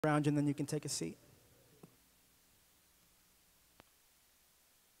around you, and then you can take a seat.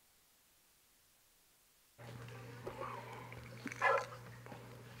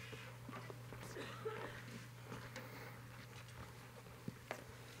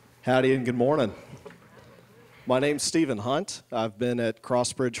 Howdy and good morning. My name's Stephen Hunt. I've been at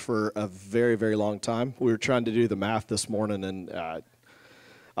Crossbridge for a very, very long time. We were trying to do the math this morning, and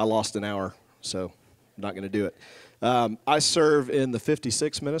I lost an hour, so I'm not going to do it. I serve in the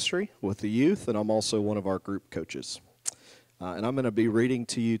 56 ministry with the youth, and I'm also one of our group coaches. And I'm going to be reading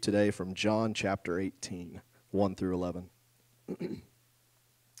to you today from John chapter 18, 1 through 11.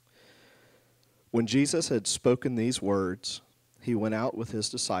 When Jesus had spoken these words, he went out with his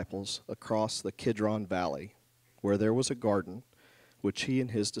disciples across the Kidron Valley, where there was a garden, which he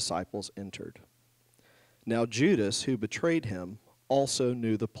and his disciples entered. Now Judas, who betrayed him, also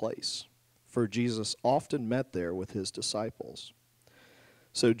knew the place, for Jesus often met there with his disciples.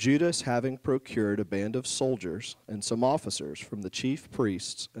 So Judas, having procured a band of soldiers and some officers from the chief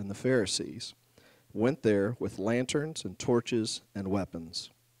priests and the Pharisees, went there with lanterns and torches and weapons.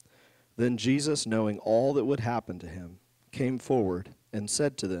 Then Jesus, knowing all that would happen to him, came forward and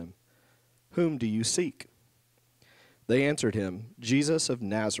said to them, "Whom do you seek?" They answered him, "Jesus of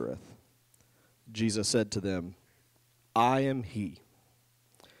Nazareth." Jesus said to them, "I am he."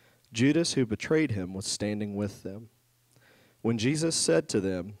 Judas, who betrayed him, was standing with them. When Jesus said to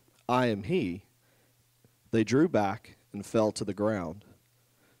them, "I am he," they drew back and fell to the ground.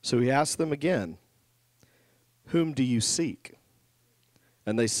 So he asked them again, "Whom do you seek?"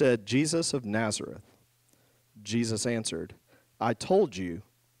 And they said, "Jesus of Nazareth." Jesus answered, "I told you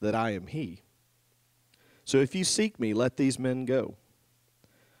that I am he. So if you seek me, let these men go."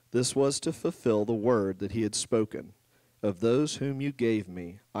 This was to fulfill the word that he had spoken, "Of those whom you gave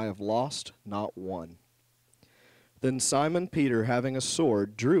me, I have lost not one." Then Simon Peter, having a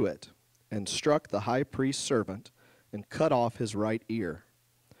sword, drew it and struck the high priest's servant and cut off his right ear.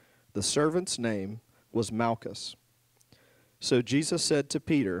 The servant's name was Malchus. So Jesus said to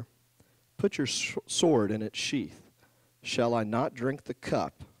Peter, "Put your sword in its sheath. Shall I not drink the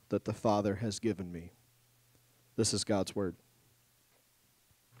cup that the Father has given me?" This is God's word.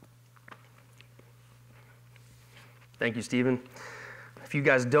 Thank you, Stephen. If you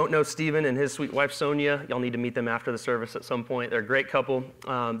guys don't know Stephen and his sweet wife, Sonia, y'all need to meet them after the service at some point. They're a great couple.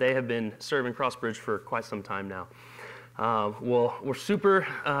 They have been serving Crossbridge for quite some time now. Well, we're super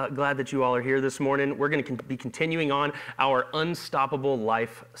glad that you all are here this morning. We're going to be continuing on our Unstoppable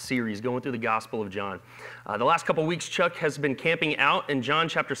Life series, going through the Gospel of John. The last couple weeks, Chuck has been camping out in John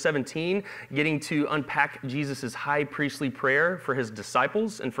chapter 17, getting to unpack Jesus' high priestly prayer for his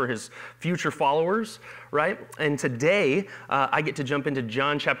disciples and for his future followers, right? And today, I get to jump into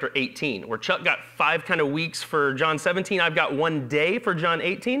John chapter 18, where Chuck got 5 kind of weeks for John 17. I've got 1 day for John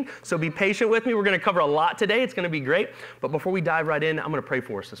 18, so be patient with me. We're going to cover a lot today. It's going to be great. But before we dive right in, I'm going to pray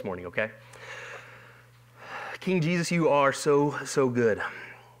for us this morning, okay? King Jesus, you are so, so good.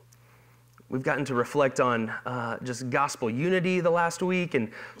 We've gotten to reflect on just gospel unity the last week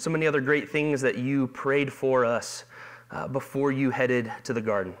and so many other great things that you prayed for us before you headed to the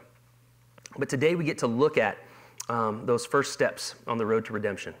garden. But today we get to look at those first steps on the road to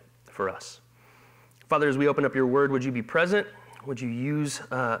redemption for us. Father, as we open up your word, would you be present? Would you use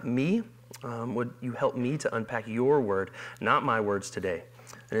me? Would you help me to unpack your word, not my words today?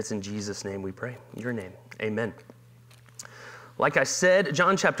 And it's in Jesus' name we pray. Your name. Amen. Like I said,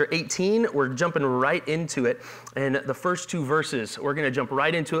 John chapter 18, we're jumping right into it. And the first 2 verses, we're going to jump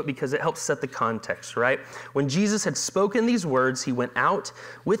right into it because it helps set the context, right? When Jesus had spoken these words, he went out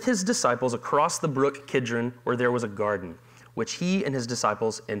with his disciples across the brook Kidron, where there was a garden, which he and his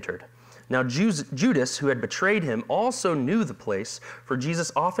disciples entered. Now Judas, who had betrayed him, also knew the place, for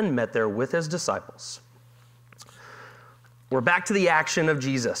Jesus often met there with his disciples. We're back to the action of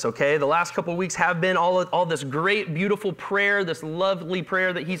Jesus, okay? The last couple of weeks have been all this great, beautiful prayer, this lovely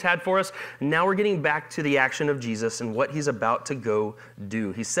prayer that he's had for us. Now we're getting back to the action of Jesus and what he's about to go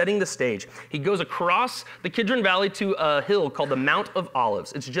do. He's setting the stage. He goes across the Kidron Valley to a hill called the Mount of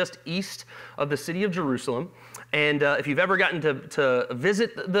Olives. It's just east of the city of Jerusalem. And if you've ever gotten to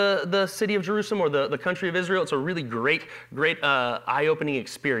visit the city of Jerusalem or the country of Israel, it's a really great eye-opening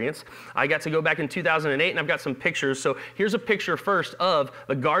experience. I got to go back in 2008, and I've got some pictures. So here's a picture first of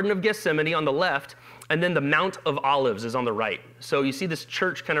the Garden of Gethsemane on the left, And then the Mount of Olives is on the right. So you see this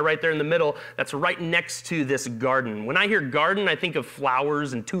church kind of right there in the middle that's right next to this garden. When I hear garden, I think of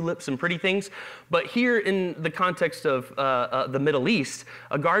flowers and tulips and pretty things. But here in the context of the Middle East,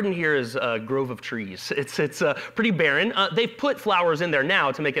 a garden here is a grove of trees. It's pretty barren. They've put flowers in there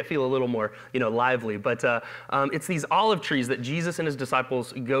now to make it feel a little more lively. But it's these olive trees that Jesus and his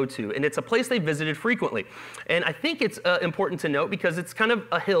disciples go to. And it's a place they visited frequently. And I think it's important to note because it's kind of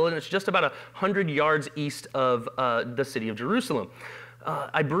a hill and it's just about 100 yards east of the city of Jerusalem.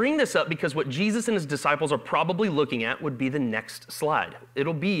 I bring this up because what Jesus and his disciples are probably looking at would be the next slide.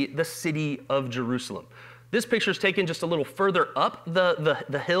 It'll be the city of Jerusalem. This picture is taken just a little further up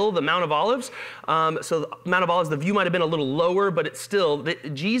the hill, the Mount of Olives. So the Mount of Olives, the view might have been a little lower, but it's still,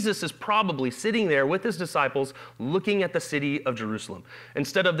 Jesus is probably sitting there with his disciples looking at the city of Jerusalem.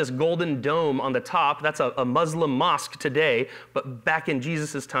 Instead of this golden dome on the top, that's a Muslim mosque today, but back in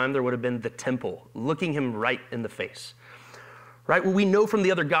Jesus' time, there would have been the temple, looking him right in the face. Right? Well, we know from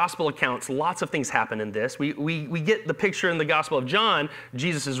the other gospel accounts, lots of things happen in this. We get the picture in the Gospel of John.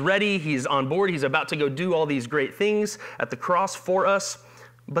 Jesus is ready. He's on board. He's about to go do all these great things at the cross for us.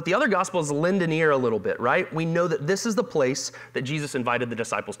 But the other Gospels lend an ear a little bit, right? We know that this is the place that Jesus invited the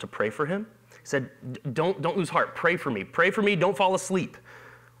disciples to pray for him. He said, don't lose heart. Pray for me. Pray for me. Don't fall asleep.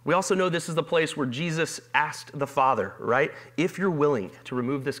 We also know this is the place where Jesus asked the Father, right? If you're willing to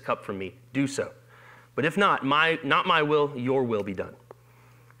remove this cup from me, do so. But if not my will, your will be done.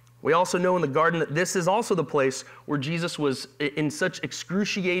 We also know in the garden that this is also the place where Jesus was in such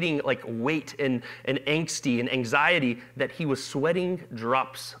excruciating weight and angsty and anxiety that he was sweating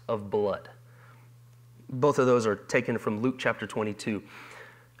drops of blood. Both of those are taken from Luke chapter 22.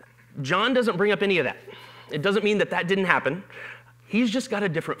 John doesn't bring up any of that. It doesn't mean that didn't happen. He's just got a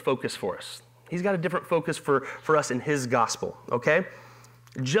different focus for us. He's got a different focus for us in his gospel, okay?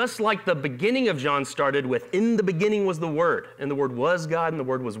 Just like the beginning of John started with, in the beginning was the Word, and the Word was God, and the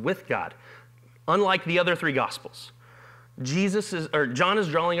Word was with God. Unlike the other three Gospels, John is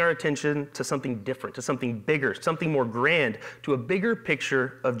drawing our attention to something different, to something bigger, something more grand, to a bigger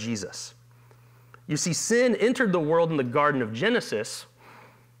picture of Jesus. You see, sin entered the world in the Garden of Genesis,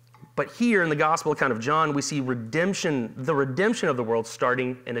 but here in the Gospel account of John, we see the redemption of the world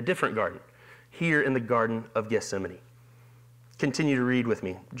starting in a different garden, here in the Garden of Gethsemane. Continue to read with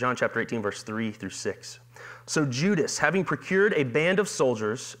me, John chapter 18, verse 3 through 6. So Judas, having procured a band of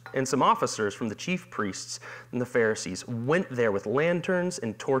soldiers and some officers from the chief priests and the Pharisees, went there with lanterns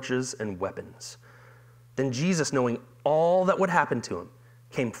and torches and weapons. Then Jesus, knowing all that would happen to him,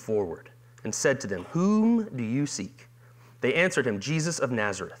 came forward and said to them, "Whom do you seek?" They answered him, "Jesus of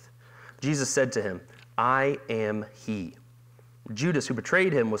Nazareth." Jesus said to him, "I am he." Judas, who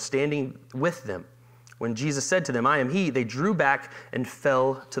betrayed him, was standing with them. When Jesus said to them, "I am he," they drew back and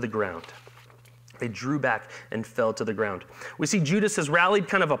fell to the ground. They drew back and fell to the ground. We see Judas has rallied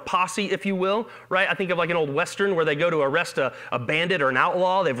kind of a posse, if you will, right? I think of like an old Western where they go to arrest a bandit or an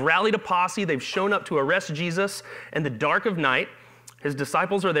outlaw. They've rallied a posse. They've shown up to arrest Jesus in the dark of night. His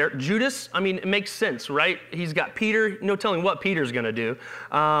disciples are there. Judas, it makes sense, right? He's got Peter, no telling what Peter's going to do.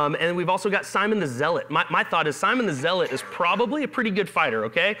 And we've also got Simon the Zealot. My thought is Simon the Zealot is probably a pretty good fighter,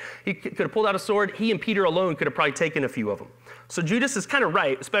 okay? He could have pulled out a sword. He and Peter alone could have probably taken a few of them. So Judas is kind of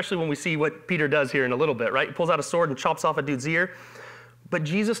right, especially when we see what Peter does here in a little bit, right? He pulls out a sword and chops off a dude's ear. But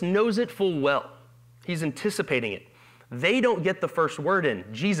Jesus knows it full well. He's anticipating it. They don't get the first word in.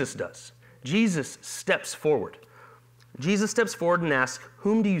 Jesus does. Jesus steps forward. Jesus steps forward and asks,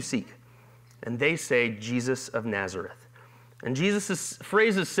 "Whom do you seek?" And they say, "Jesus of Nazareth." And Jesus'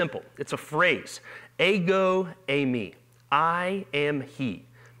 phrase is simple. It's a phrase, ego eimi, I am he.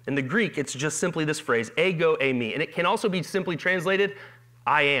 In the Greek, it's just simply this phrase, ego eimi. And it can also be simply translated,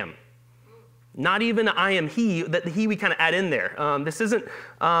 I am. Not even I am he, that he we kind of add in there. This isn't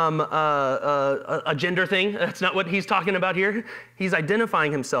a gender thing. That's not what he's talking about here. He's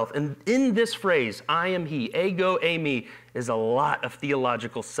identifying himself. And in this phrase, I am he, ego eimi, is a lot of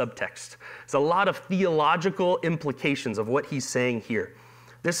theological subtext. It's a lot of theological implications of what he's saying here.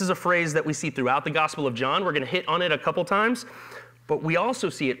 This is a phrase that we see throughout the Gospel of John. We're going to hit on it a couple times. But we also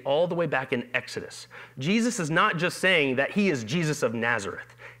see it all the way back in Exodus. Jesus is not just saying that he is Jesus of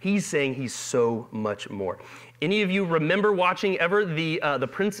Nazareth. He's saying he's so much more. Any of you remember watching ever the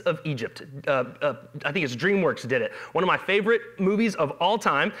Prince of Egypt? I think it's DreamWorks did it. One of my favorite movies of all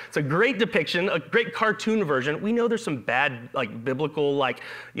time. It's a great depiction, a great cartoon version. We know there's some bad, biblical,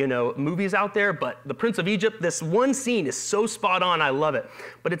 movies out there, but the Prince of Egypt, this one scene is so spot on. I love it.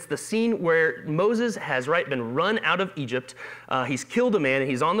 But it's the scene where Moses has been run out of Egypt. He's killed a man,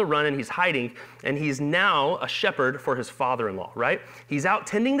 and he's on the run, and he's hiding, and he's now a shepherd for his father-in-law. Right? He's out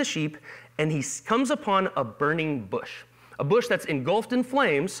tending the sheep. and he comes upon a burning bush, a bush that's engulfed in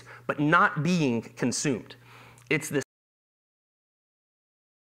flames, but not being consumed. It's this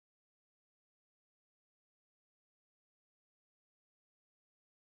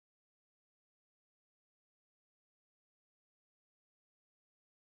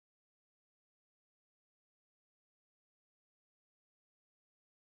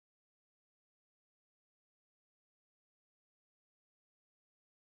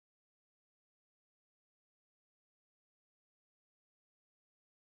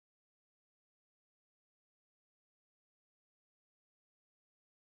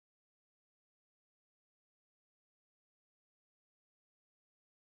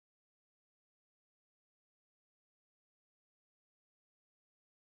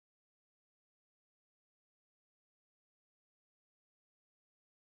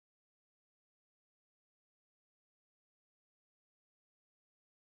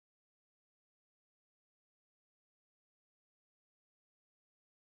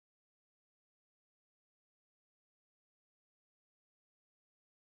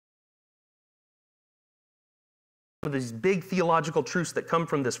these big theological truths that come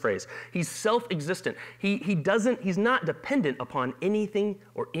from this phrase. He's self-existent. He's not dependent upon anything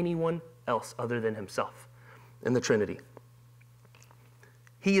or anyone else other than himself in the Trinity.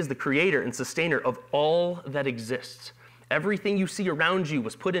 He is the creator and sustainer of all that exists. Everything you see around you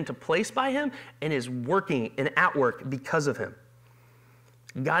was put into place by him and is working and at work because of him.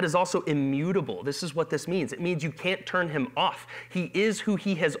 God is also immutable. This is what this means. It means you can't turn him off. He is who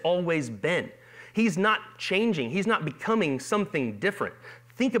he has always been. He's not changing. He's not becoming something different.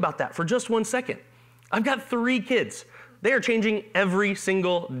 Think about that for just 1 second. I've got 3 kids. They are changing every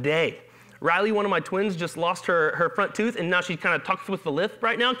single day. Riley, one of my twins, just lost her front tooth, and now she's kind of tucked with the lisp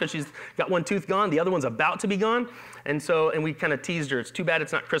right now because she's got one tooth gone. The other one's about to be gone. And we kind of teased her. It's too bad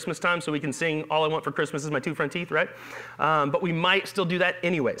it's not Christmas time, so we can sing All I Want for Christmas Is My 2 Front Teeth, right? But we might still do that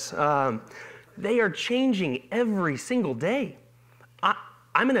anyways. They are changing every single day.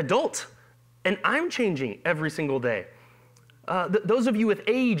 I'm an adult. And I'm changing every single day. Those of you with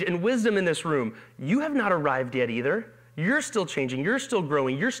age and wisdom in this room, you have not arrived yet either. You're still changing. You're still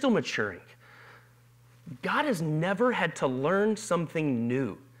growing. You're still maturing. God has never had to learn something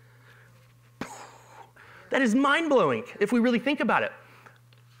new. That is mind-blowing if we really think about it.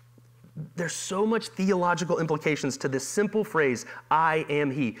 There's so much theological implications to this simple phrase, I am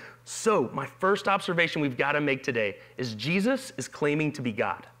he. So my first observation we've got to make today is Jesus is claiming to be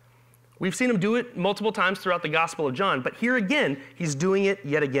God. We've seen him do it multiple times throughout the Gospel of John, but here again, he's doing it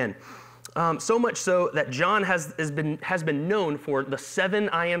yet again. So much so that John has been known for the 7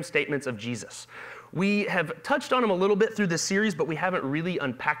 I am statements of Jesus. We have touched on them a little bit through this series, but we haven't really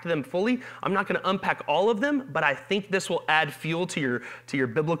unpacked them fully. I'm not going to unpack all of them, but I think this will add fuel to your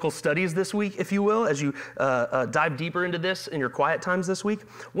biblical studies this week, if you will, as you dive deeper into this in your quiet times this week.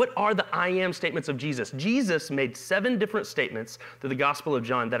 What are the I am statements of Jesus? Jesus made 7 different statements through the Gospel of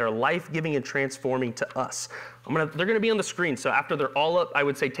John that are life-giving and transforming to us. They're going to be on the screen, so after they're all up, I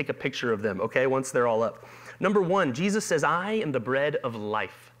would say take a picture of them, okay, once they're all up. Number 1, Jesus says, I am the bread of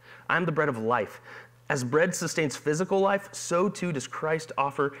life. I'm the bread of life. As bread sustains physical life, so too does Christ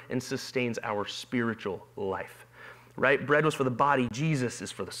offer and sustains our spiritual life. Right? Bread was for the body. Jesus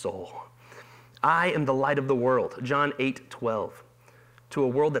is for the soul. I am the light of the world. John 8:12. To a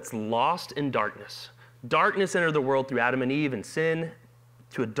world that's lost in darkness. Darkness entered the world through Adam and Eve and sin.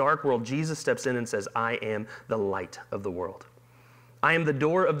 To a dark world, Jesus steps in and says, I am the light of the world. I am the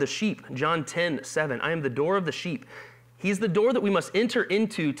door of the sheep. John 10:7. I am the door of the sheep. He's the door that we must enter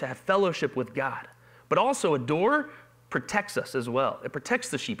into to have fellowship with God. But also a door protects us as well. It protects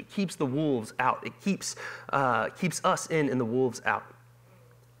the sheep. It keeps the wolves out. It keeps us in and the wolves out.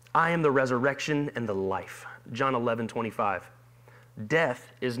 I am the resurrection and the life. John 11:25.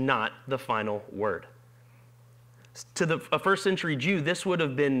 Death is not the final word. To a first century Jew, this would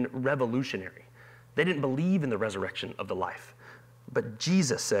have been revolutionary. They didn't believe in the resurrection of the life. But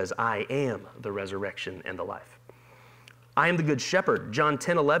Jesus says, I am the resurrection and the life. I am the good shepherd, John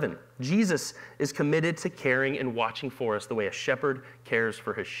 10:11. Jesus is committed to caring and watching for us the way a shepherd cares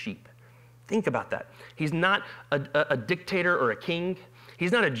for his sheep. Think about that. He's not a dictator or a king.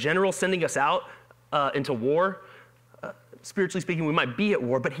 He's not a general sending us out into war. Spiritually speaking, we might be at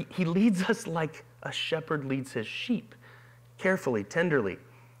war, but he leads us like a shepherd leads his sheep, carefully, tenderly,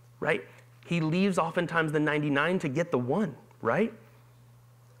 right? He leaves oftentimes the 99 to get the one, right?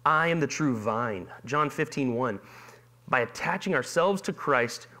 I am the true vine, John 15:1. By attaching ourselves to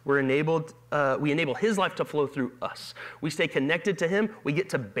Christ, we enable his life to flow through us. We stay connected to him, we get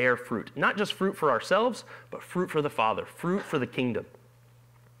to bear fruit. Not just fruit for ourselves, but fruit for the Father, fruit for the kingdom.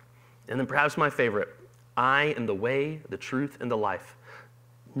 And then perhaps my favorite, I am the way, the truth, and the life.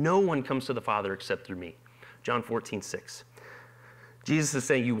 No one comes to the Father except through me. John 14:6. Jesus is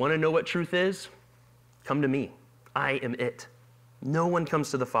saying, you want to know what truth is? Come to me. I am it. No one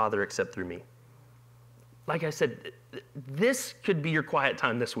comes to the Father except through me. Like I said, this could be your quiet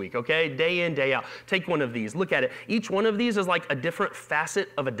time this week, okay? Day in, day out. Take one of these. Look at it. Each one of these is like a different facet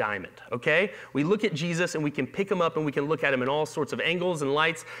of a diamond, okay? We look at Jesus and we can pick him up and we can look at him in all sorts of angles and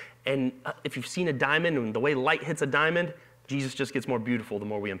lights. And if you've seen a diamond and the way light hits a diamond, Jesus just gets more beautiful the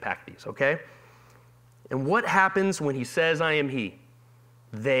more we unpack these, okay? And what happens when he says, I am he?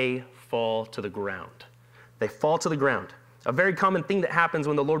 They fall to the ground. They fall to the ground. A very common thing that happens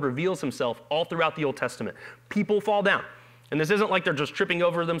when the Lord reveals himself all throughout the Old Testament. People fall down. And this isn't like they're just tripping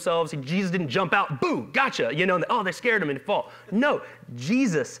over themselves. Jesus didn't jump out, boo, gotcha, they scared him and fall. No,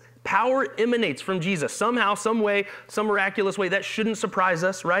 Jesus, power emanates from Jesus. Somehow, some way, some miraculous way. That shouldn't surprise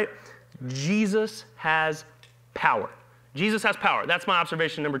us, right? Jesus has power. Jesus has power. That's my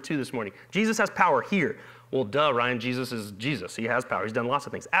observation number 2 this morning. Jesus has power here. Well, duh, Ryan, Jesus is Jesus. He has power. He's done lots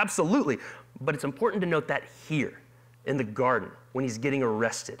of things. Absolutely. But it's important to note that here, in the garden, when he's getting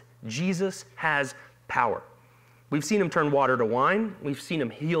arrested, Jesus has power. We've seen him turn water to wine. We've seen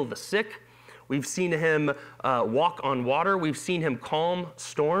him heal the sick. We've seen him walk on water. We've seen him calm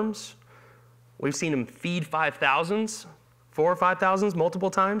storms. We've seen him feed 5,000s, 4 or 5,000s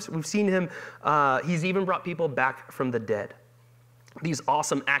multiple times. We've seen him, he's even brought people back from the dead. These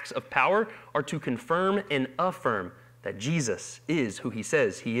awesome acts of power are to confirm and affirm that Jesus is who he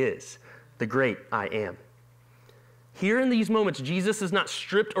says he is, the great I am. Here in these moments, Jesus is not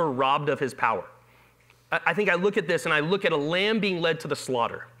stripped or robbed of his power. I think I look at this and I look at a lamb being led to the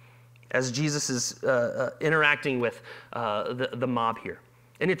slaughter as Jesus is interacting with the mob here.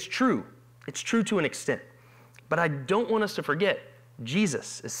 And it's true. It's true to an extent. But I don't want us to forget,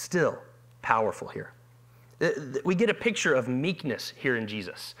 Jesus is still powerful here. We get a picture of meekness here in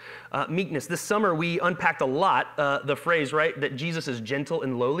Jesus. Meekness. This summer, we unpacked a lot the phrase, right, that Jesus is gentle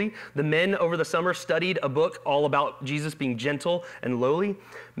and lowly. The men over the summer studied a book all about Jesus being gentle and lowly.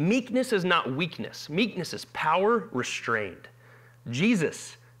 Meekness is not weakness. Meekness is power restrained.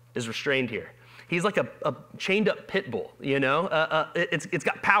 Jesus is restrained here. He's like a chained up pit bull, It's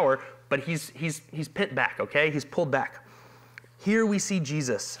got power, but he's pent back, okay? He's pulled back. Here we see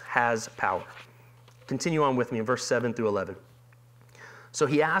Jesus has power. Continue on with me in verse 7 through 11. So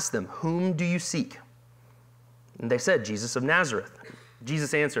he asked them, whom do you seek? And they said, Jesus of Nazareth.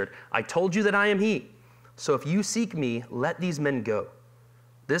 Jesus answered, I told you that I am he. So if you seek me, let these men go.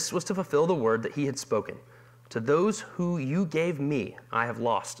 This was to fulfill the word that he had spoken. To those who you gave me, I have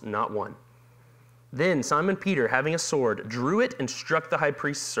lost not one. Then Simon Peter, having a sword, drew it and struck the high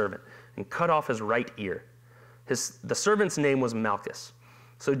priest's servant and cut off his right ear. The servant's name was Malchus.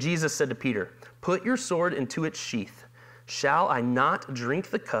 So Jesus said to Peter, put your sword into its sheath. Shall I not drink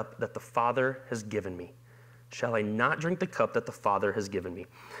the cup that the Father has given me? Shall I not drink the cup that the Father has given me?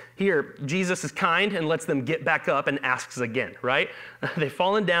 Here, Jesus is kind and lets them get back up and asks again, right? They've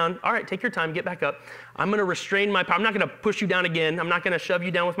fallen down. All right, take your time, get back up. I'm going to restrain my power. I'm not going to push you down again. I'm not going to shove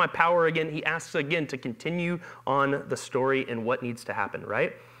you down with my power again. He asks again to continue on the story and what needs to happen,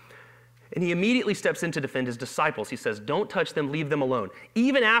 right? And he immediately steps in to defend his disciples. He says, don't touch them, leave them alone.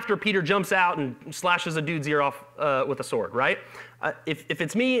 Even after Peter jumps out and slashes a dude's ear off with a sword, right? If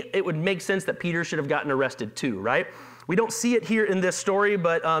it's me, it would make sense that Peter should have gotten arrested too, right? We don't see it here in this story,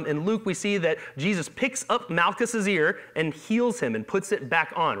 but in Luke we see that Jesus picks up Malchus's ear and heals him and puts it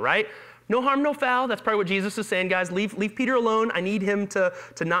back on, right? No harm, no foul. That's probably what Jesus is saying, guys. Leave Peter alone. I need him to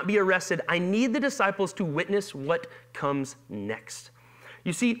not be arrested. I need the disciples to witness what comes next.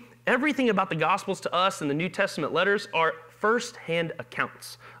 You see, everything about the Gospels to us and the New Testament letters are first-hand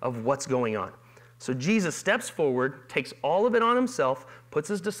accounts of what's going on. So Jesus steps forward, takes all of it on himself, puts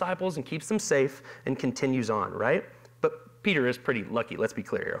his disciples and keeps them safe, and continues on, right? But Peter is pretty lucky, let's be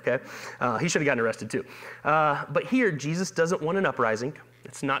clear here, okay? He should have gotten arrested too. But here, Jesus doesn't want an uprising.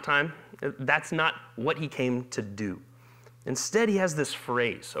 It's not time. That's not what he came to do. Instead, he has this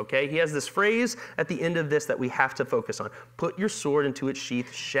phrase, okay? He has this phrase at the end of this that we have to focus on. Put your sword into its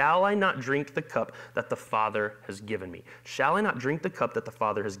sheath. Shall I not drink the cup that the Father has given me? Shall I not drink the cup that the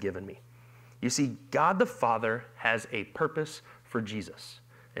Father has given me? You see, God the Father has a purpose for Jesus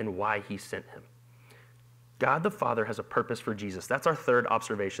and why he sent him. God the Father has a purpose for Jesus. That's our third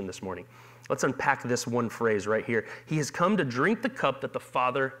observation this morning. Let's unpack this one phrase right here. He has come to drink the cup that the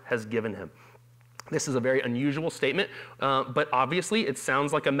Father has given him. This is a very unusual statement, but obviously it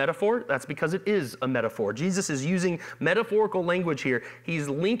sounds like a metaphor. That's because it is a metaphor. Jesus is using metaphorical language here. He's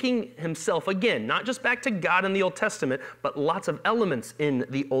linking himself, again, not just back to God in the Old Testament, but lots of elements in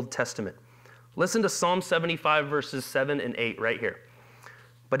the Old Testament. Listen to Psalm 75, verses 7 and 8 right here.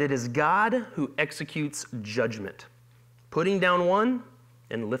 But it is God who executes judgment, putting down one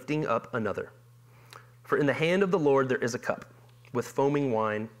and lifting up another. For in the hand of the Lord there is a cup with foaming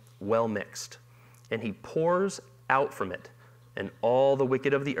wine well mixed, and he pours out from it, and all the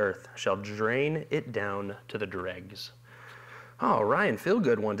wicked of the earth shall drain it down to the dregs. Oh, Ryan, feel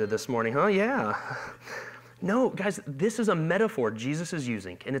good one did this morning, huh? Yeah. No, guys, this is a metaphor Jesus is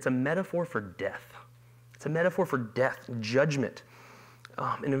using, and it's a metaphor for death. It's a metaphor for death, judgment.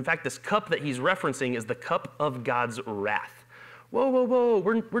 And in fact, this cup that he's referencing is the cup of God's wrath. Whoa, whoa, whoa,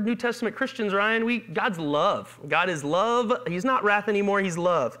 we're New Testament Christians, Ryan. God's love. God is love. He's not wrath anymore, he's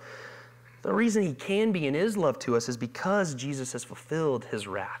love. The reason he can be and is love to us is because Jesus has fulfilled his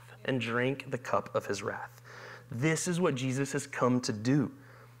wrath and drank the cup of his wrath. This is what Jesus has come to do.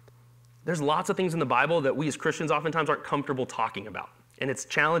 There's lots of things in the Bible that we as Christians oftentimes aren't comfortable talking about. And it's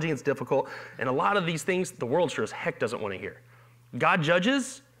challenging, it's difficult, and a lot of these things the world sure as heck doesn't want to hear. God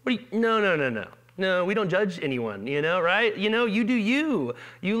judges? No, we don't judge anyone, right? You do you.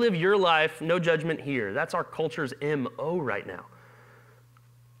 You live your life, no judgment here. That's our culture's MO right now.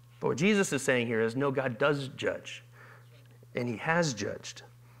 But what Jesus is saying here is, no, God does judge, and he has judged.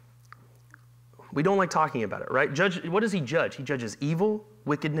 We don't like talking about it, right? What does he judge? He judges evil,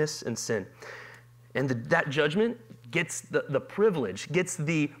 wickedness, and sin. And that judgment gets the privilege, gets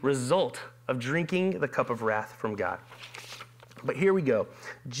the result of drinking the cup of wrath from God. But here we go.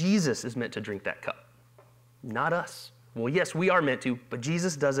 Jesus is meant to drink that cup, not us. Well, yes, we are meant to, but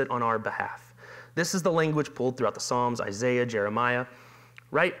Jesus does it on our behalf. This is the language pulled throughout the Psalms, Isaiah, Jeremiah,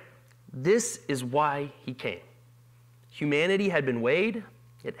 right? This is why he came. Humanity had been weighed,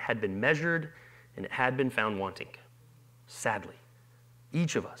 it had been measured, and it had been found wanting. Sadly,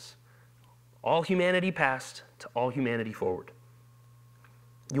 each of us, all humanity past to all humanity forward.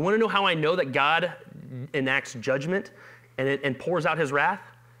 You want to know how I know that God enacts judgment and pours out his wrath?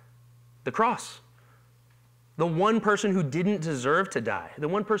 The cross. The one person who didn't deserve to die, the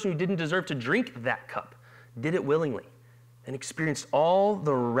one person who didn't deserve to drink that cup, did it willingly and experienced all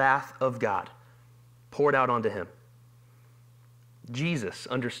the wrath of God poured out onto him. Jesus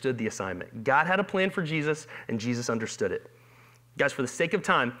understood the assignment. God had a plan for Jesus, and Jesus understood it. Guys, for the sake of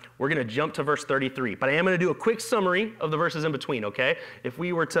time, we're going to jump to verse 33, but I am going to do a quick summary of the verses in between, okay? If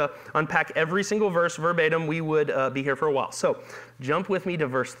we were to unpack every single verse verbatim, we would be here for a while. So jump with me to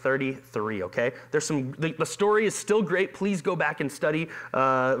verse 33, okay? The story is still great. Please go back and study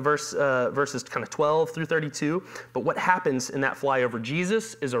verses kind of 12 through 32. But what happens in that flyover?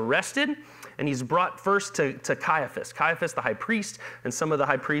 Jesus is arrested, and he's brought first to Caiaphas. Caiaphas, the high priest, and some of the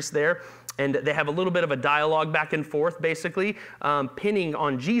high priests there. And they have a little bit of a dialogue back and forth, basically, pinning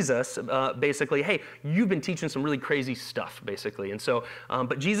on Jesus, basically, hey, you've been teaching some really crazy stuff, basically. And so,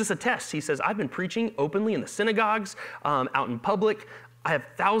 but Jesus attests. He says, I've been preaching openly in the synagogues, out in public. I have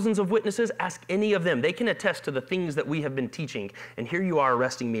thousands of witnesses. Ask any of them. They can attest to the things that we have been teaching. And here you are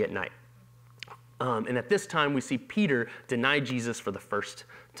arresting me at night. And at this time, we see Peter deny Jesus for the first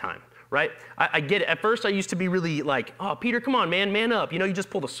time. Right? I get it. At first, I used to be really like, oh, Peter, come on, man up. You just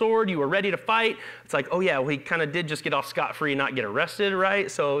pulled a sword. You were ready to fight. It's like, oh, yeah, well, he kind of did just get off scot-free and not get arrested,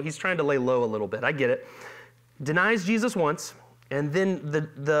 right? So he's trying to lay low a little bit. I get it. Denies Jesus once, and then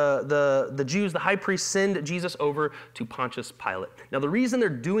the Jews, the high priest, send Jesus over to Pontius Pilate. Now, the reason they're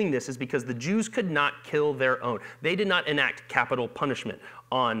doing this is because the Jews could not kill their own. They did not enact capital punishment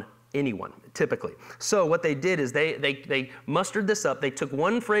on anyone, typically. So what they did is they mustered this up. They took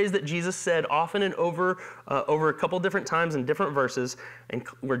one phrase that Jesus said often and over a couple different times in different verses, and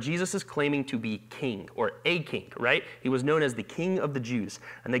where Jesus is claiming to be king, or a king, right? He was known as the King of the Jews.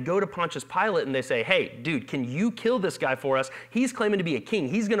 And they go to Pontius Pilate and they say, hey, dude, can you kill this guy for us? He's claiming to be a king.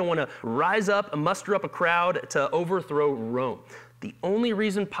 He's going to want to rise up and muster up a crowd to overthrow Rome. The only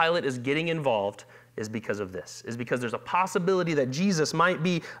reason Pilate is getting involved is because of this, is because there's a possibility that Jesus might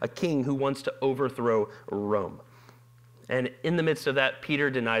be a king who wants to overthrow Rome. And in the midst of that, Peter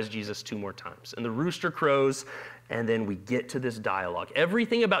denies Jesus 2 more times. And the rooster crows, and then we get to this dialogue.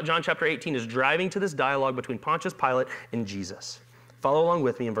 Everything about John chapter 18 is driving to this dialogue between Pontius Pilate and Jesus. Follow along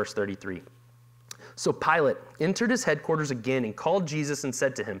with me in verse 33. So Pilate entered his headquarters again and called Jesus and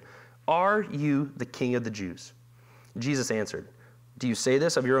said to him, "Are you the King of the Jews?" Jesus answered, "Do you say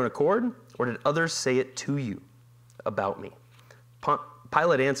this of your own accord, or did others say it to you about me?"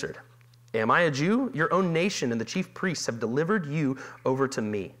 Pilate answered, "Am I a Jew? Your own nation and the chief priests have delivered you over to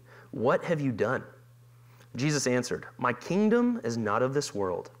me. what have you done?" Jesus answered, "My kingdom is not of this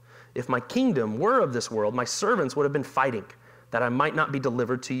world. If my kingdom were of this world, my servants would have been fighting, that I might not be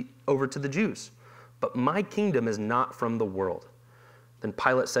delivered over to the Jews. But my kingdom is not from the world." Then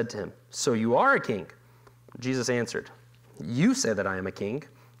Pilate said to him, "So you are a king?" Jesus answered, "You say that I am a king,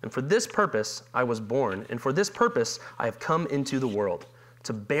 and for this purpose I was born, and for this purpose I have come into the world,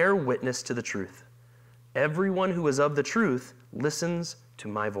 to bear witness to the truth. Everyone who is of the truth listens to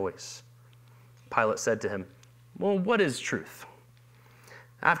my voice." Pilate said to him, "Well, what is truth?"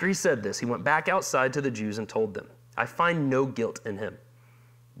 After he said this, he went back outside to the Jews and told them, "I find no guilt in him.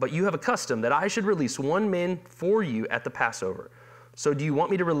 But you have a custom that I should release one man for you at the Passover. So do you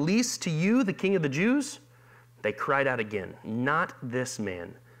want me to release to you the king of the Jews?" They cried out again, "Not this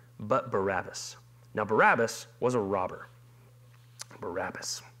man, but Barabbas." Now Barabbas was a robber.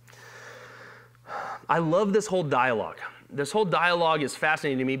 Barabbas. I love this whole dialogue. This whole dialogue is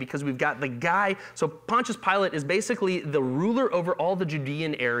fascinating to me because we've got the guy, so Pontius Pilate is basically the ruler over all the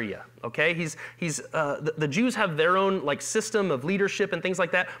Judean area, okay? The Jews have their own system of leadership and things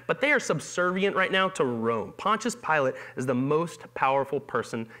like that, but they are subservient right now to Rome. Pontius Pilate is the most powerful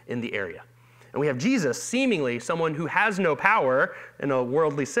person in the area. And we have Jesus, seemingly someone who has no power in a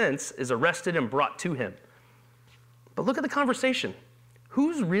worldly sense, is arrested and brought to him. But look at the conversation.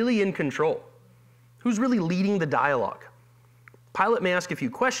 Who's really in control? Who's really leading the dialogue? Pilate may ask a few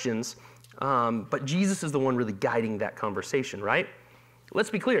questions, but Jesus is the one really guiding that conversation, right? Let's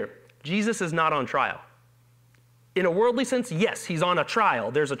be clear. Jesus is not on trial. In a worldly sense, yes, he's on a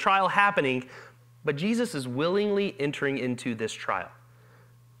trial. There's a trial happening, but Jesus is willingly entering into this trial.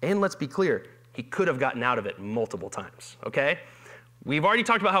 And let's be clear, he could have gotten out of it multiple times, okay? We've already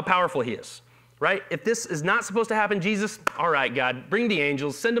talked about how powerful he is. Right? If this is not supposed to happen, Jesus, all right, God, bring the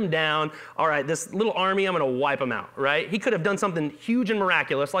angels, send them down. All right, this little army, I'm going to wipe them out, right? He could have done something huge and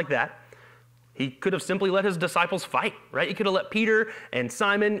miraculous like that. He could have simply let his disciples fight, right? He could have let Peter and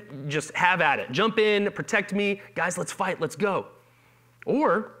Simon just have at it. Jump in, protect me. Guys, let's fight, let's go.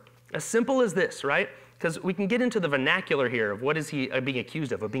 Or as simple as this, right? Because we can get into the vernacular here of what is he being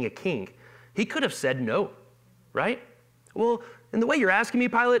accused of being a king. He could have said no, right? Well, in the way you're asking me,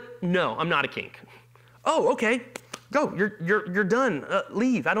 Pilate, no, I'm not a king. Oh, okay, go. You're done.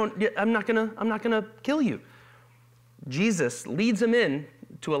 Leave. I'm not gonna kill you. Jesus leads him in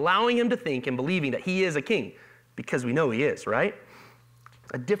to allowing him to think and believing that he is a king, because we know he is, right?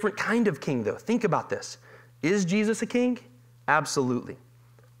 A different kind of king, though. Think about this. Is Jesus a king? Absolutely,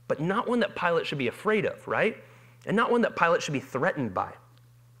 but not one that Pilate should be afraid of, right? And not one that Pilate should be threatened by.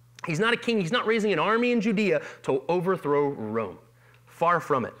 He's not a king. He's not raising an army in Judea to overthrow Rome. Far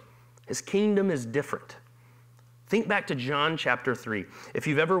from it. His kingdom is different. Think back to John chapter 3. If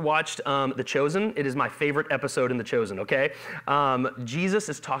you've ever watched The Chosen, it is my favorite episode in The Chosen, okay? Jesus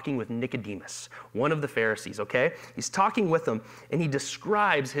is talking with Nicodemus, one of the Pharisees, okay? He's talking with him, and he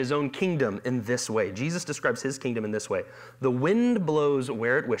describes his own kingdom in this way. Jesus describes his kingdom in this way. "The wind blows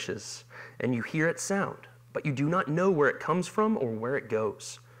where it wishes, and you hear its sound, but you do not know where it comes from or where it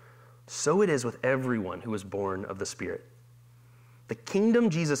goes. So it is with everyone who is born of the Spirit." The kingdom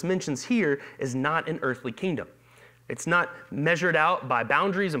Jesus mentions here is not an earthly kingdom. It's not measured out by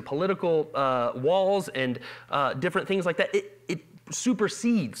boundaries and political walls and different things like that. It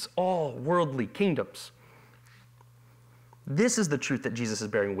supersedes all worldly kingdoms. This is the truth that Jesus is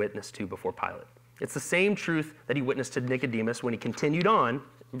bearing witness to before Pilate. It's the same truth that he witnessed to Nicodemus when he continued on,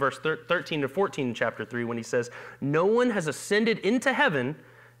 verse 13 to 14 in chapter 3, when he says, "No one has ascended into heaven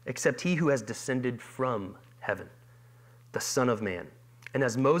except he who has descended from heaven, the Son of Man. And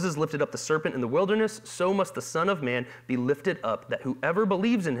as Moses lifted up the serpent in the wilderness, so must the Son of Man be lifted up, that whoever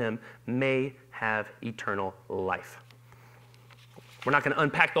believes in him may have eternal life." We're not going to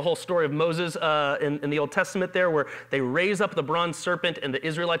unpack the whole story of Moses in the Old Testament there, where they raise up the bronze serpent and the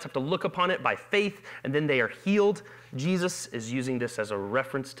Israelites have to look upon it by faith, and then they are healed. Jesus is using this as a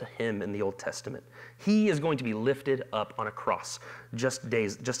reference to him in the Old Testament. He is going to be lifted up on a cross just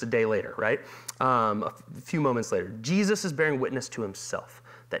a day later, right? A few moments later. Jesus is bearing witness to himself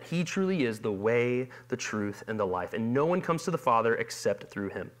that he truly is the way, the truth, and the life, and no one comes to the Father except through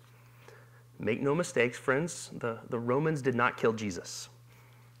him. Make no mistakes, friends, the Romans did not kill Jesus.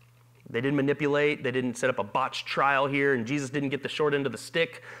 They didn't manipulate, they didn't set up a botched trial here, and Jesus didn't get the short end of the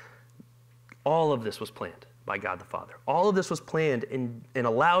stick. All of this was planned by God the Father. All of this was planned and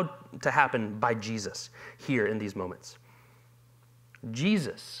allowed to happen by Jesus here in these moments.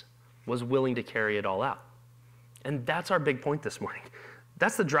 Jesus was willing to carry it all out. And that's our big point this morning.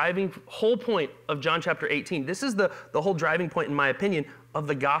 That's the whole point of John chapter 18. This is the whole driving point, in my opinion, of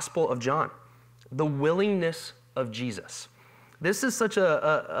the Gospel of John. The willingness of Jesus. This is such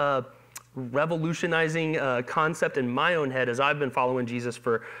a revolutionizing concept in my own head as I've been following Jesus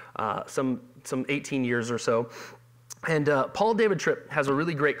for some 18 years or so. And Paul David Tripp has a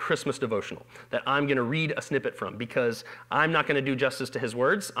really great Christmas devotional that I'm going to read a snippet from because I'm not going to do justice to his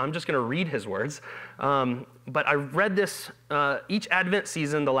words. I'm just going to read his words. But I've read this each Advent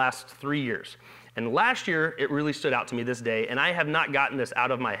season the last 3 years. And last year, it really stood out to me this day, and I have not gotten this out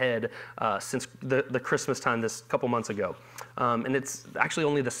of my head since the Christmas time this couple months ago. And it's actually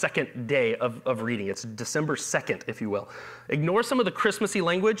only the second day of reading. It's December 2nd, if you will. Ignore some of the Christmassy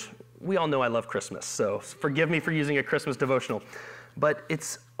language. We all know I love Christmas, so forgive me for using a Christmas devotional. But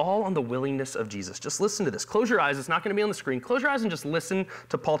it's all on the willingness of Jesus. Just listen to this. Close your eyes. It's not going to be on the screen. Close your eyes and just listen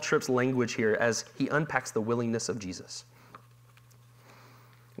to Paul Tripp's language here as he unpacks the willingness of Jesus.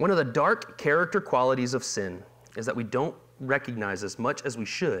 One of the dark character qualities of sin is that we don't recognize as much as we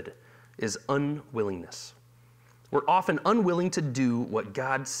should is unwillingness. We're often unwilling to do what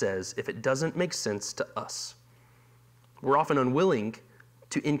God says if it doesn't make sense to us. We're often unwilling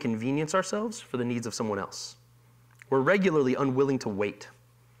to inconvenience ourselves for the needs of someone else. We're regularly unwilling to wait.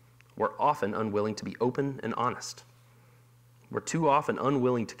 We're often unwilling to be open and honest. We're too often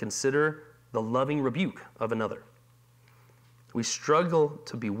unwilling to consider the loving rebuke of another. We struggle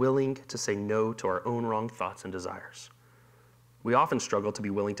to be willing to say no to our own wrong thoughts and desires. We often struggle to be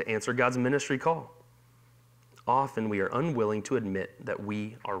willing to answer God's ministry call. Often we are unwilling to admit that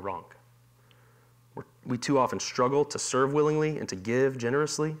we are wrong. We too often struggle to serve willingly and to give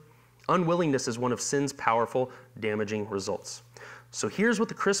generously. Unwillingness is one of sin's powerful, damaging results. So here's what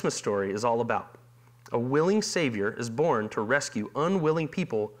the Christmas story is all about. A willing Savior is born to rescue unwilling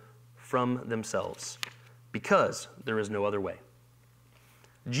people from themselves, because there is no other way.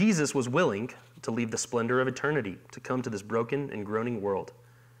 Jesus was willing to leave the splendor of eternity to come to this broken and groaning world.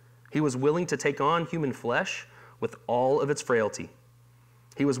 He was willing to take on human flesh with all of its frailty.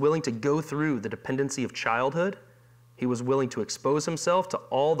 He was willing to go through the dependency of childhood. He was willing to expose himself to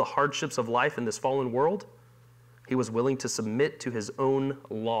all the hardships of life in this fallen world. He was willing to submit to his own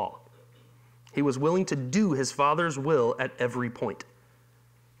law. He was willing to do his Father's will at every point.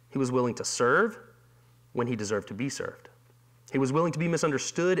 He was willing to serve when he deserved to be served. He was willing to be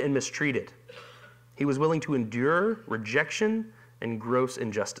misunderstood and mistreated. He was willing to endure rejection and gross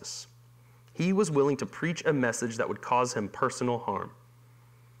injustice. He was willing to preach a message that would cause him personal harm.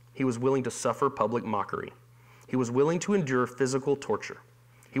 He was willing to suffer public mockery. He was willing to endure physical torture.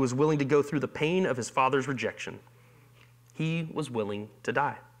 He was willing to go through the pain of his Father's rejection. He was willing to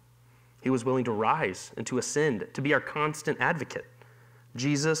die. He was willing to rise and to ascend, to be our constant advocate.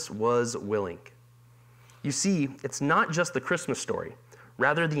 Jesus was willing. You see, it's not just the Christmas story.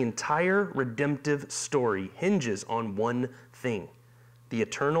 Rather, the entire redemptive story hinges on one thing: the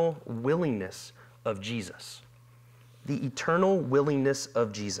eternal willingness of Jesus. The eternal willingness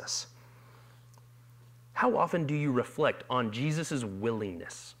of Jesus. How often do you reflect on Jesus'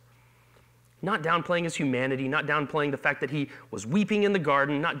 willingness? Not downplaying his humanity, not downplaying the fact that he was weeping in the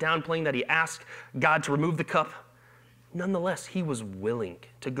garden, not downplaying that he asked God to remove the cup. Nonetheless, he was willing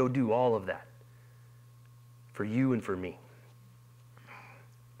to go do all of that for you and for me.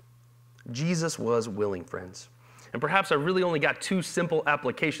 Jesus was willing, friends. And perhaps I really only got two simple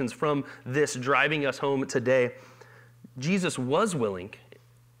applications from this driving us home today. Jesus was willing,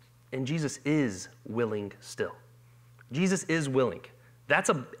 and Jesus is willing still. Jesus is willing. That's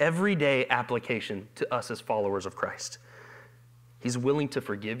an everyday application to us as followers of Christ. He's willing to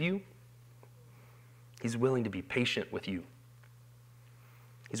forgive you. He's willing to be patient with you.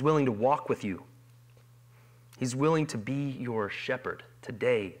 He's willing to walk with you. He's willing to be your shepherd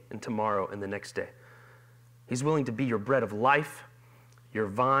today and tomorrow and the next day. He's willing to be your bread of life, your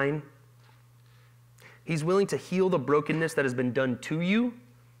vine. He's willing to heal the brokenness that has been done to you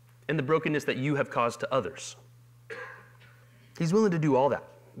and the brokenness that you have caused to others. He's willing to do all that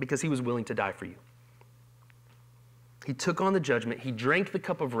because he was willing to die for you. He took on the judgment. He drank the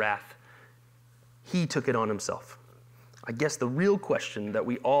cup of wrath. He took it on himself. I guess the real question that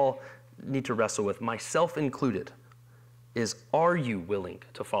we all need to wrestle with, myself included, is, are you willing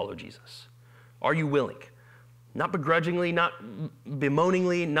to follow Jesus? Are you willing? Not begrudgingly, not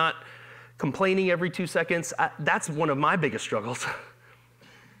bemoaningly, not complaining every 2 seconds. That's one of my biggest struggles.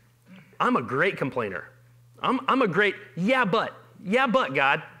 I'm a great complainer. I'm a great, yeah, but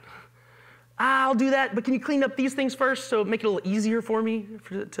God. I'll do that, but can you clean up these things first so make it a little easier for me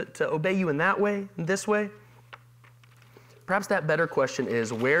to obey you in that way, in this way? Perhaps that better question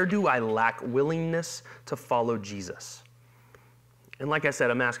is, where do I lack willingness to follow Jesus? And like I said,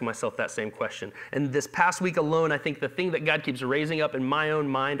 I'm asking myself that same question. And this past week alone, I think the thing that God keeps raising up in my own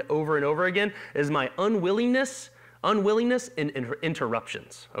mind over and over again is my unwillingness Unwillingness and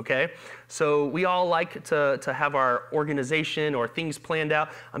interruptions, okay? So we all like to have our organization or things planned out.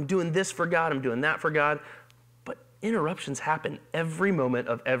 I'm doing this for God, I'm doing that for God. But interruptions happen every moment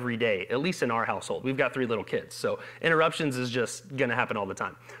of every day, at least in our household. We've got 3 little kids, so interruptions is just gonna happen all the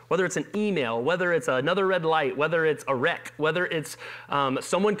time. Whether it's an email, whether it's another red light, whether it's a wreck, whether it's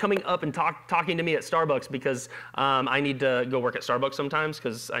someone coming up and talking to me at Starbucks because I need to go work at Starbucks sometimes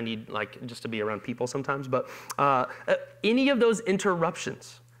because I need just to be around people sometimes. But any of those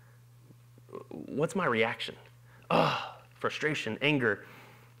interruptions, what's my reaction? Frustration, anger.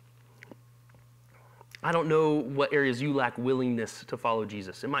 I don't know what areas you lack willingness to follow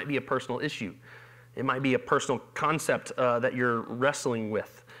Jesus. It might be a personal issue. It might be a personal concept that you're wrestling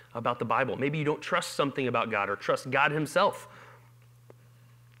with about the Bible. Maybe you don't trust something about God or trust God himself.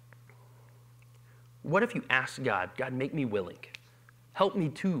 What if you ask God, God, make me willing. Help me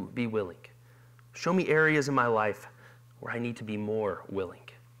to be willing. Show me areas in my life where I need to be more willing.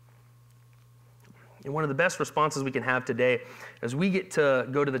 And one of the best responses we can have today is we get to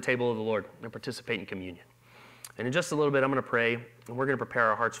go to the table of the Lord and participate in communion. And in just a little bit, I'm going to pray, and we're going to prepare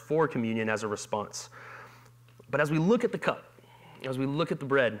our hearts for communion as a response. But as we look at the cup, as we look at the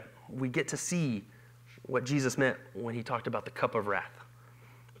bread, we get to see what Jesus meant when he talked about the cup of wrath.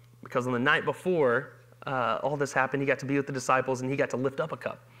 Because on the night before all this happened, he got to be with the disciples, and he got to lift up a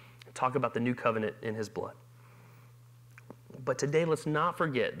cup and talk about the new covenant in his blood. But today, let's not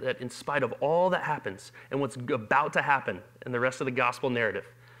forget that in spite of all that happens and what's about to happen in the rest of the gospel narrative,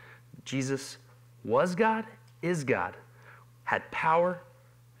 Jesus was God, is God, had power,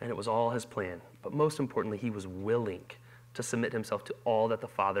 and it was all his plan. But most importantly, he was willing to submit himself to all that the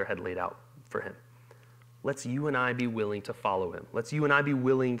Father had laid out for him. Let's you and I be willing to follow him. Let's you and I be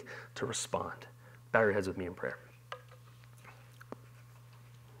willing to respond. Bow your heads with me in prayer.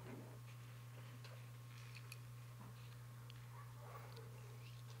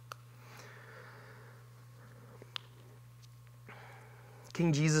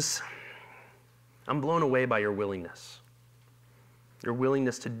 King Jesus, I'm blown away by your willingness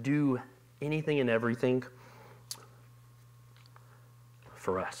to do anything and everything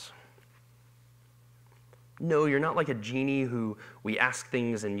for us. No, you're not like a genie who we ask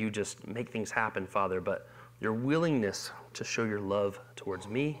things and you just make things happen, Father, but your willingness to show your love towards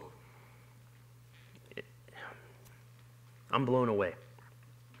me, I'm blown away.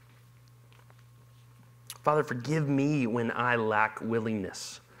 Father, forgive me when I lack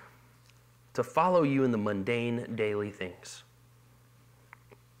willingness to follow you in the mundane daily things,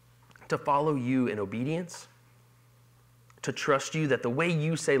 to follow you in obedience, to trust you that the way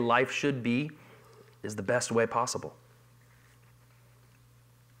you say life should be is the best way possible.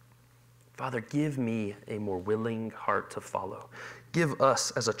 Father, give me a more willing heart to follow. Give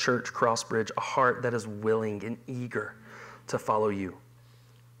us as a church, Crossbridge, a heart that is willing and eager to follow you.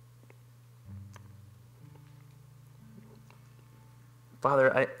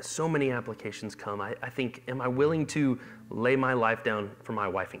 Father, so many applications come. I think, am I willing to lay my life down for my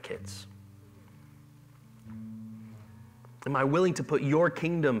wife and kids? Am I willing to put your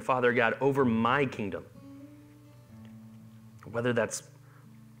kingdom, Father God, over my kingdom? Whether that's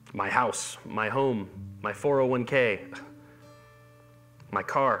my house, my home, my 401k, my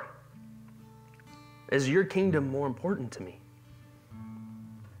car. Is your kingdom more important to me?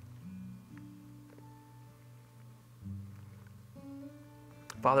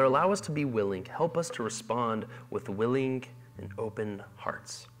 Father, allow us to be willing. Help us to respond with willing and open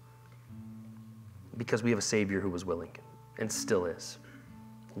hearts. Because we have a Savior who was willing and still is.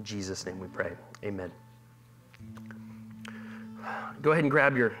 In Jesus' name we pray. Amen. Go ahead and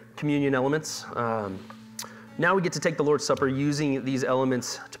grab your communion elements. Now we get to take the Lord's Supper using these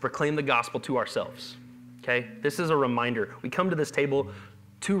elements to proclaim the gospel to ourselves. Okay? This is a reminder. We come to this table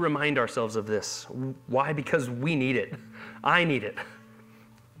to remind ourselves of this. Why? Because we need it. I need it.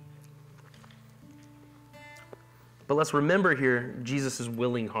 But let's remember here Jesus'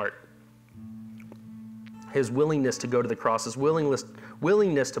 willing heart. His willingness to go to the cross, his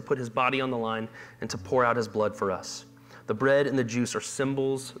willingness to put his body on the line and to pour out his blood for us. The bread and the juice are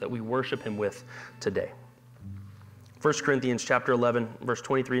symbols that we worship him with today. 1 Corinthians chapter 11, verse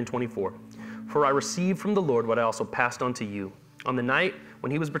 23 and 24. For I received from the Lord what I also passed on to you. On the night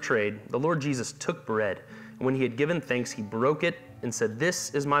when he was betrayed, the Lord Jesus took bread, and when he had given thanks, he broke it and said,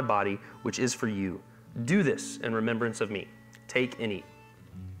 "This is my body, which is for you. Do this in remembrance of me. Take and eat."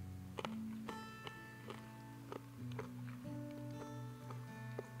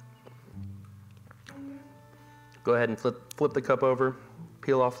 Go ahead and flip the cup over,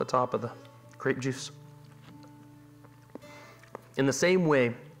 peel off the top of the grape juice. In the same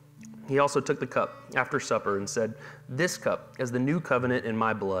way, He also took the cup after supper and said, "This cup is the new covenant in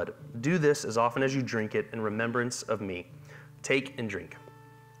my blood. Do this as often as you drink it in remembrance of me. Take and drink."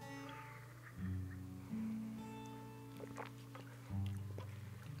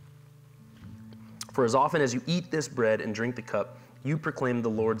 For as often as you eat this bread and drink the cup, you proclaim the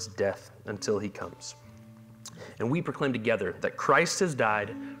Lord's death until he comes. And we proclaim together that Christ has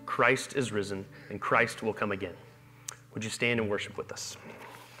died, Christ is risen, and Christ will come again. Would you stand and worship with us?